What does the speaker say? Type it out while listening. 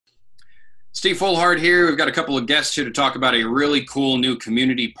Steve Fullhart here. We've got a couple of guests here to talk about a really cool new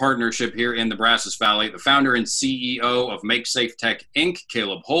community partnership here in the Brazos Valley. The founder and CEO of Make Safe Tech Inc.,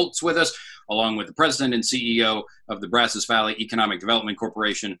 Caleb Holt's with us, along with the president and CEO of the Brazos Valley Economic Development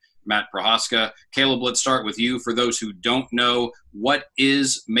Corporation, Matt Prochaska. Caleb, let's start with you. For those who don't know, what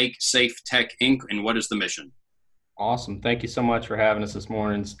is Make Safe Tech Inc. and what is the mission? Awesome. Thank you so much for having us this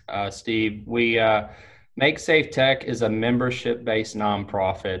morning, Steve. We Make Safe Tech is a membership-based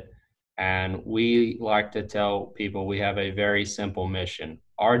nonprofit, and we like to tell people we have a very simple mission.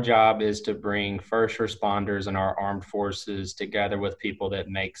 Our job is to bring first responders and our armed forces together with people that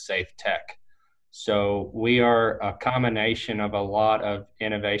make safe tech. So we are a combination of a lot of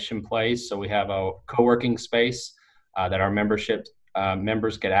innovation plays. So we have a co-working space that our membership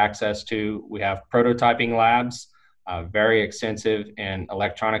members get access to. We have prototyping labs, very extensive in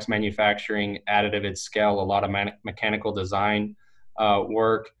electronics manufacturing, additive at scale, a lot of mechanical design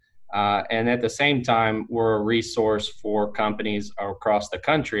work. And at the same time, we're a resource for companies across the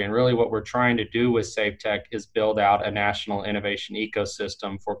country. And really what we're trying to do with Safe Tech is build out a national innovation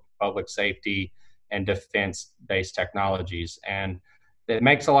ecosystem for public safety and defense-based technologies. And it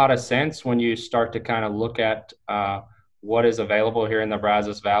makes a lot of sense when you start to kind of look at what is available here in the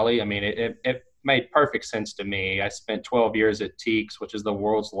Brazos Valley. I mean, it made perfect sense to me. I spent 12 years at TEACS, which is the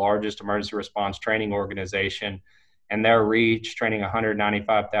world's largest emergency response training organization, and their reach, training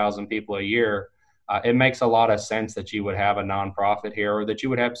 195,000 people a year. It makes a lot of sense that you would have a nonprofit here, or that you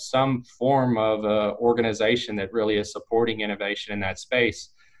would have some form of organization that really is supporting innovation in that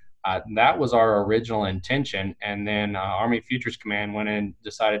space. That was our original intention. And then Army Futures Command went in and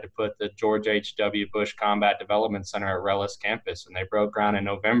decided to put the George H.W. Bush Combat Development Center at Rellis campus, and they broke ground in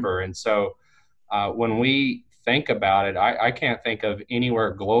November. And so when we think about it, I can't think of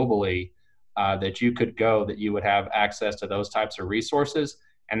anywhere globally that you could go that you would have access to those types of resources.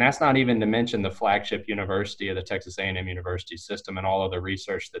 And that's not even to mention the flagship university of the Texas A&M University system and all of the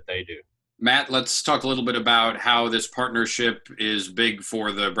research that they do. Matt, let's talk a little bit about how this partnership is big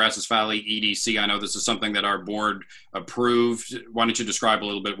for the Brazos Valley EDC. I know this is something that our board approved. Why don't you describe a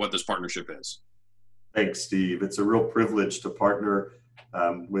little bit what this partnership is? Thanks, Steve. It's a real privilege to partner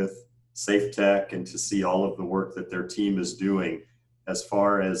with Safe Tech and to see all of the work that their team is doing. As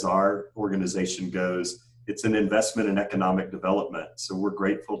far as our organization goes, it's an investment in economic development. So we're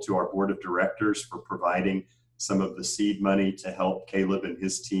grateful to our board of directors for providing some of the seed money to help Caleb and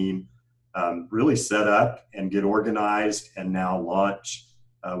his team really set up and get organized and now launch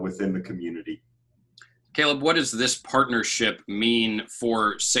within the community. Caleb, what does this partnership mean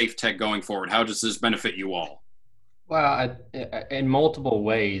for Safe Tech going forward? How does this benefit you all? Well, in multiple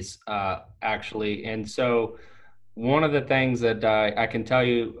ways, actually. And so one of the things that I can tell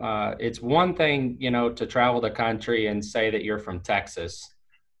you, it's one thing, to travel the country and say that you're from Texas.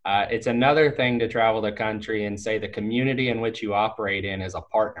 It's another thing to travel the country and say the community in which you operate in is a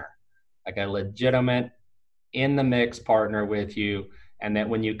partner, like a legitimate in the mix partner with you. And that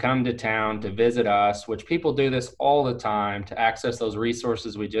when you come to town to visit us, which people do this all the time to access those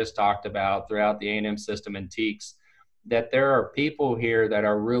resources we just talked about throughout the A&M system and TEACS, that there are people here that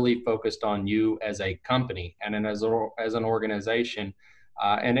are really focused on you as a company and as an organization.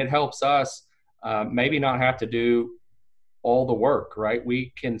 And it helps us maybe not have to do all the work, right?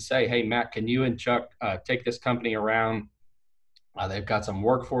 We can say, hey, Matt, can you and Chuck take this company around? They've got some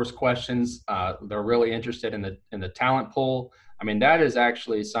workforce questions. They're really interested in the talent pool. I mean, that is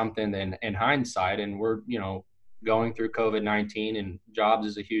actually something in hindsight, and we're, going through COVID-19 and jobs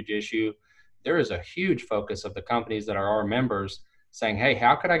is a huge issue. There is a huge focus of the companies that are our members saying, hey,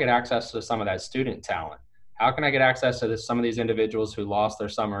 how could I get access to some of that student talent? How can I get access to some of these individuals who lost their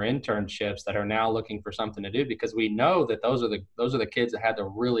summer internships that are now looking for something to do? Because we know that those are the kids that had the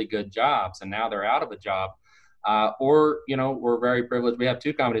really good jobs and now they're out of a job. We're very privileged. We have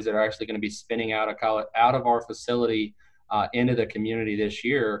two companies that are actually going to be spinning out of our facility into the community this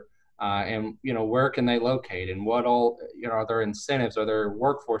year. And where can they locate and what all, are there incentives, are there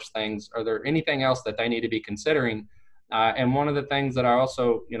workforce things, are there anything else that they need to be considering? And one of the things that I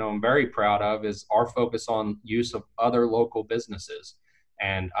also, I'm very proud of is our focus on use of other local businesses.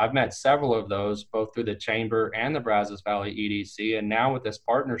 And I've met several of those, both through the Chamber and the Brazos Valley EDC. And now with this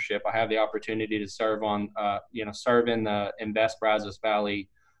partnership, I have the opportunity to serve in the Invest Brazos Valley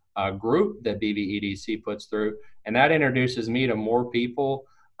group that BVEDC puts through. And that introduces me to more people,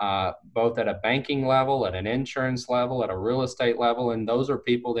 both at a banking level, at an insurance level, at a real estate level. And those are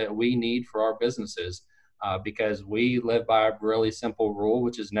people that we need for our businesses because we live by a really simple rule,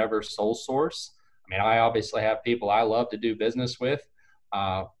 which is never sole source. I mean, I obviously have people I love to do business with,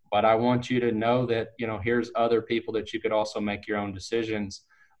 but I want you to know that, here's other people that you could also make your own decisions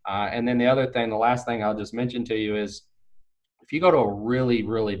And then the last thing I'll just mention to you is, if you go to a really,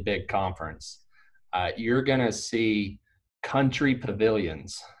 really big conference, you're going to see country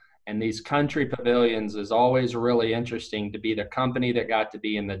pavilions. And these country pavilions is always really interesting to be the company that got to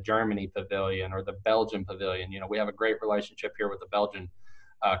be in the Germany pavilion or the Belgian pavilion. We have a great relationship here with the Belgian,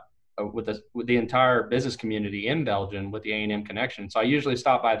 with the entire business community in Belgium with the A&M connection. So I usually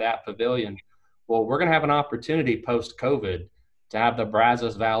stop by that pavilion. Well, we're going to have an opportunity post-COVID to have the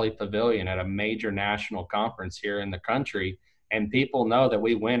Brazos Valley Pavilion at a major national conference here in the country. And people know that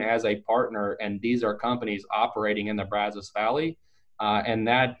we went as a partner, and these are companies operating in the Brazos Valley. And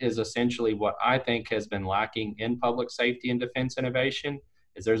that is essentially what I think has been lacking in public safety and defense innovation,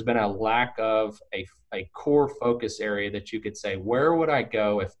 is there's been a lack of a core focus area that you could say, where would I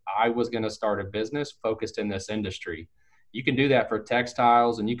go if I was going to start a business focused in this industry? You can do that for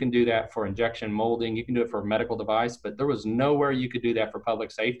textiles, and you can do that for injection molding. You can do it for a medical device, but there was nowhere you could do that for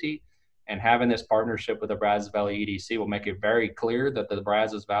public safety. And having this partnership with the Brazos Valley EDC will make it very clear that the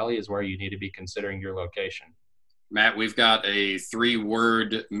Brazos Valley is where you need to be considering your location. Matt, we've got a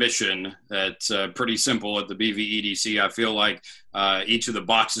 3-word mission that's pretty simple at the BVEDC. I feel like each of the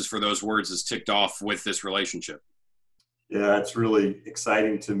boxes for those words is ticked off with this relationship. Yeah, it's really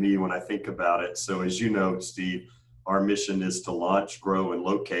exciting to me when I think about it. So as you know, Steve, our mission is to launch, grow, and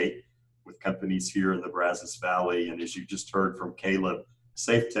locate with companies here in the Brazos Valley. And as you just heard from Caleb,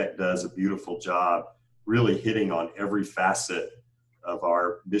 SafeTech does a beautiful job really hitting on every facet of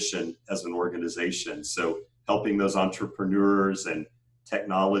our mission as an organization. So helping those entrepreneurs and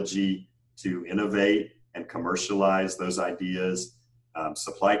technology to innovate and commercialize those ideas,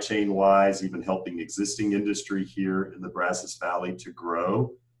 supply chain wise, even helping existing industry here in the Brazos Valley to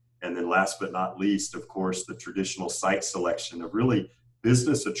grow. And then last but not least, of course, the traditional site selection of really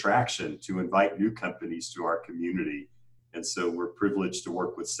business attraction to invite new companies to our community. And so we're privileged to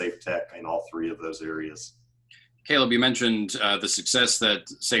work with SafeTech in all 3 of those areas. Caleb, you mentioned the success that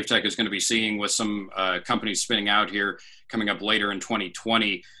SafeTech is going to be seeing with some companies spinning out here coming up later in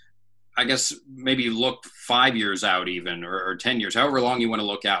 2020. I guess maybe look 5 years out even, or 10 years, however long you want to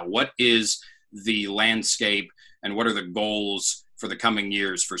look out. What is the landscape and what are the goals for the coming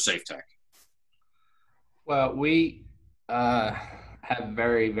years for SafeTech? Well, we have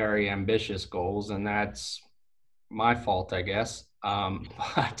very, very ambitious goals, and that's my fault, I guess.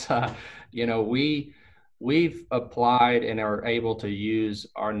 We've applied and are able to use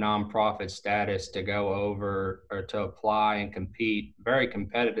our nonprofit status to go over or to apply and compete very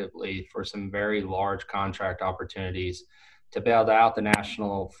competitively for some very large contract opportunities to build out the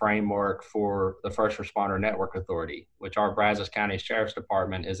national framework for the First Responder Network Authority, which our Brazos County Sheriff's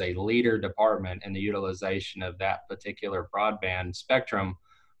Department is a leader department in the utilization of that particular broadband spectrum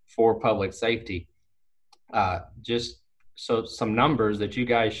for public safety. So some numbers that you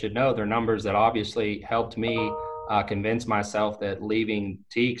guys should know, they're numbers that obviously helped me convince myself that leaving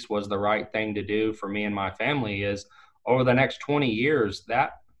TEACS was the right thing to do for me and my family, is over the next 20 years,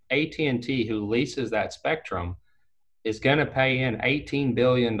 that AT&T, who leases that spectrum, is going to pay in $18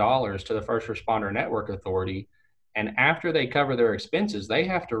 billion to the First Responder Network Authority. And after they cover their expenses, they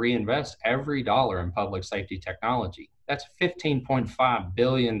have to reinvest every dollar in public safety technology. That's $15.5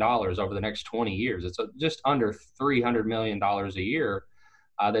 billion over the next 20 years. It's just under $300 million a year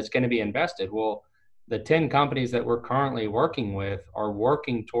that's going to be invested. Well, the 10 companies that we're currently working with are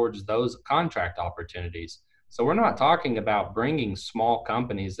working towards those contract opportunities. So we're not talking about bringing small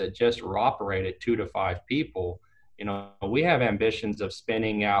companies that just operate at 2 to 5 people. We have ambitions of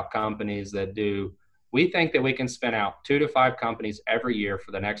spinning out companies that we think that we can spin out 2 to 5 companies every year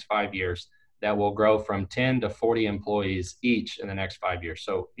for the next 5 years that will grow from 10 to 40 employees each in the next 5 years.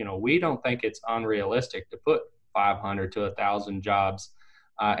 So, we don't think it's unrealistic to put 500 to 1,000 jobs.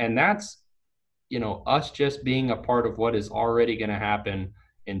 And that's, us just being a part of what is already going to happen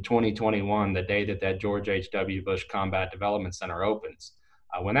in 2021, the day that George H.W. Bush Combat Development Center opens.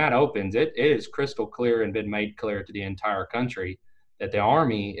 When that opens, it is crystal clear and been made clear to the entire country that the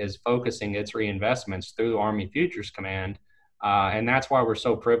Army is focusing its reinvestments through Army Futures Command. And that's why we're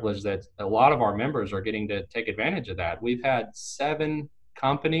so privileged that a lot of our members are getting to take advantage of that. We've had 7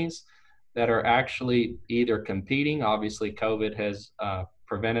 companies that are actually either competing. Obviously, COVID has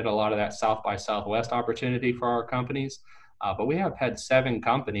prevented a lot of that South by Southwest opportunity for our companies. But we have had 7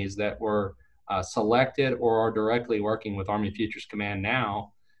 companies that were selected or are directly working with Army Futures Command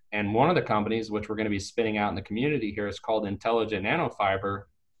now. And one of the companies, which we're going to be spinning out in the community here, is called Intelligent Nanofiber,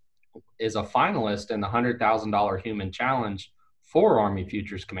 is a finalist in the $100,000 Human Challenge for Army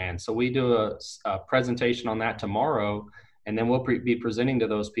Futures Command. So we do a presentation on that tomorrow, and then we'll be presenting to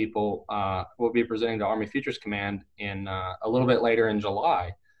those people. We'll be presenting to Army Futures Command in a little bit later in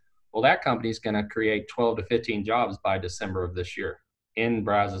July. Well, that company is going to create 12 to 15 jobs by December of this year in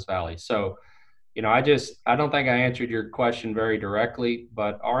Brazos Valley. So, I don't think I answered your question very directly,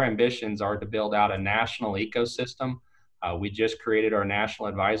 but our ambitions are to build out a national ecosystem. We just created our National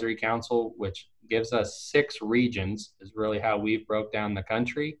Advisory Council, which gives us 6 regions, is really how we've broke down the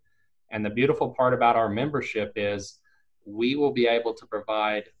country. And the beautiful part about our membership is we will be able to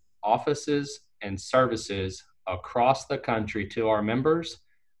provide offices and services across the country to our members,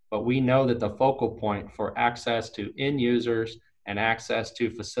 but we know that the focal point for access to end users and access to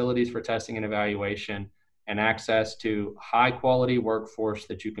facilities for testing and evaluation and access to high quality workforce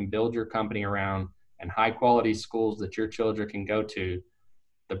that you can build your company around and high quality schools that your children can go to,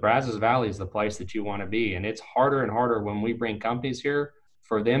 the Brazos Valley is the place that you want to be. And it's harder and harder when we bring companies here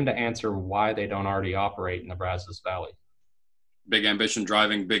for them to answer why they don't already operate in the Brazos Valley. Big ambition,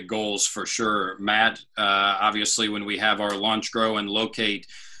 driving big goals for sure. Matt, obviously when we have our launch, grow, and locate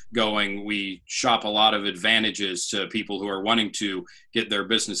going, we shop a lot of advantages to people who are wanting to get their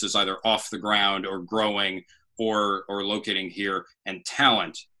businesses either off the ground or growing or locating here. And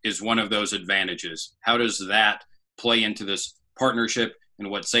talent is one of those advantages. How does that play into this partnership and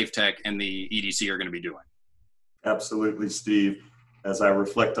what SafeTech and the EDC are going to be doing? Absolutely, Steve. As I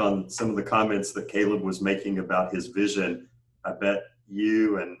reflect on some of the comments that Caleb was making about his vision, I bet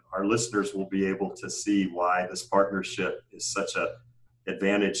you and our listeners will be able to see why this partnership is such an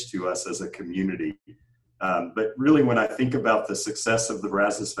advantage to us as a community. But really, when I think about the success of the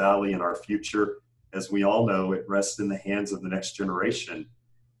Brazos Valley and our future, as we all know, it rests in the hands of the next generation.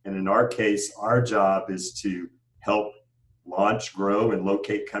 And in our case, our job is to help launch, grow, and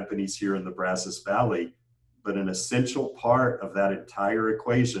locate companies here in the Brazos Valley. But an essential part of that entire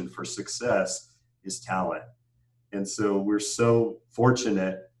equation for success is talent. And so we're so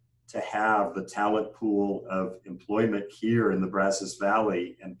fortunate to have the talent pool of employment here in the Brazos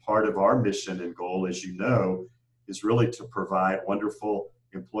Valley. And part of our mission and goal, as you know, is really to provide wonderful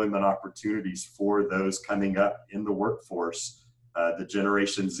employment opportunities for those coming up in the workforce, the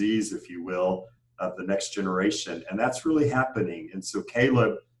Generation Zs, if you will, of the next generation. And that's really happening. And so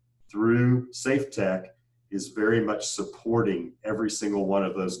Caleb, through SafeTech, is very much supporting every single one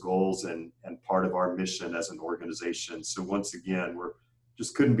of those goals and part of our mission as an organization. So once again, we're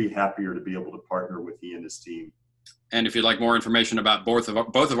just couldn't be happier to be able to partner with he and his team. And if you'd like more information about both of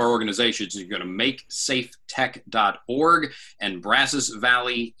our organizations, you can go to makesafetech.org and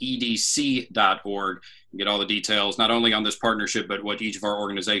brazosvalleyedc.org and get all the details, not only on this partnership, but what each of our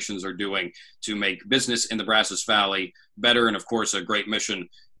organizations are doing to make business in the Brazos Valley better. And of course, a great mission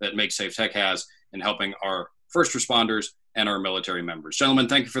that Make Safe Tech has in helping our first responders and our military members. Gentlemen,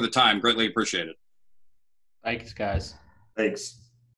 thank you for the time. Greatly appreciate it. Thanks, guys. Thanks.